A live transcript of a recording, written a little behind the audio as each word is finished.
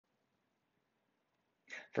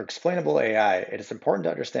For explainable AI, it is important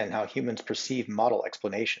to understand how humans perceive model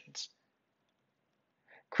explanations.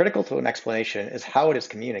 Critical to an explanation is how it is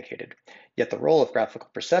communicated, yet the role of graphical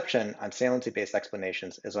perception on saliency-based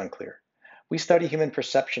explanations is unclear. We study human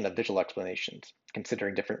perception of visual explanations,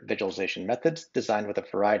 considering different visualization methods designed with a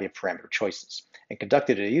variety of parameter choices, and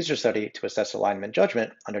conducted a user study to assess alignment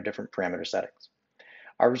judgment under different parameter settings.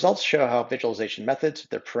 Our results show how visualization methods,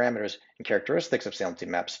 their parameters, and characteristics of saliency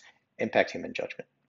maps impact human judgment.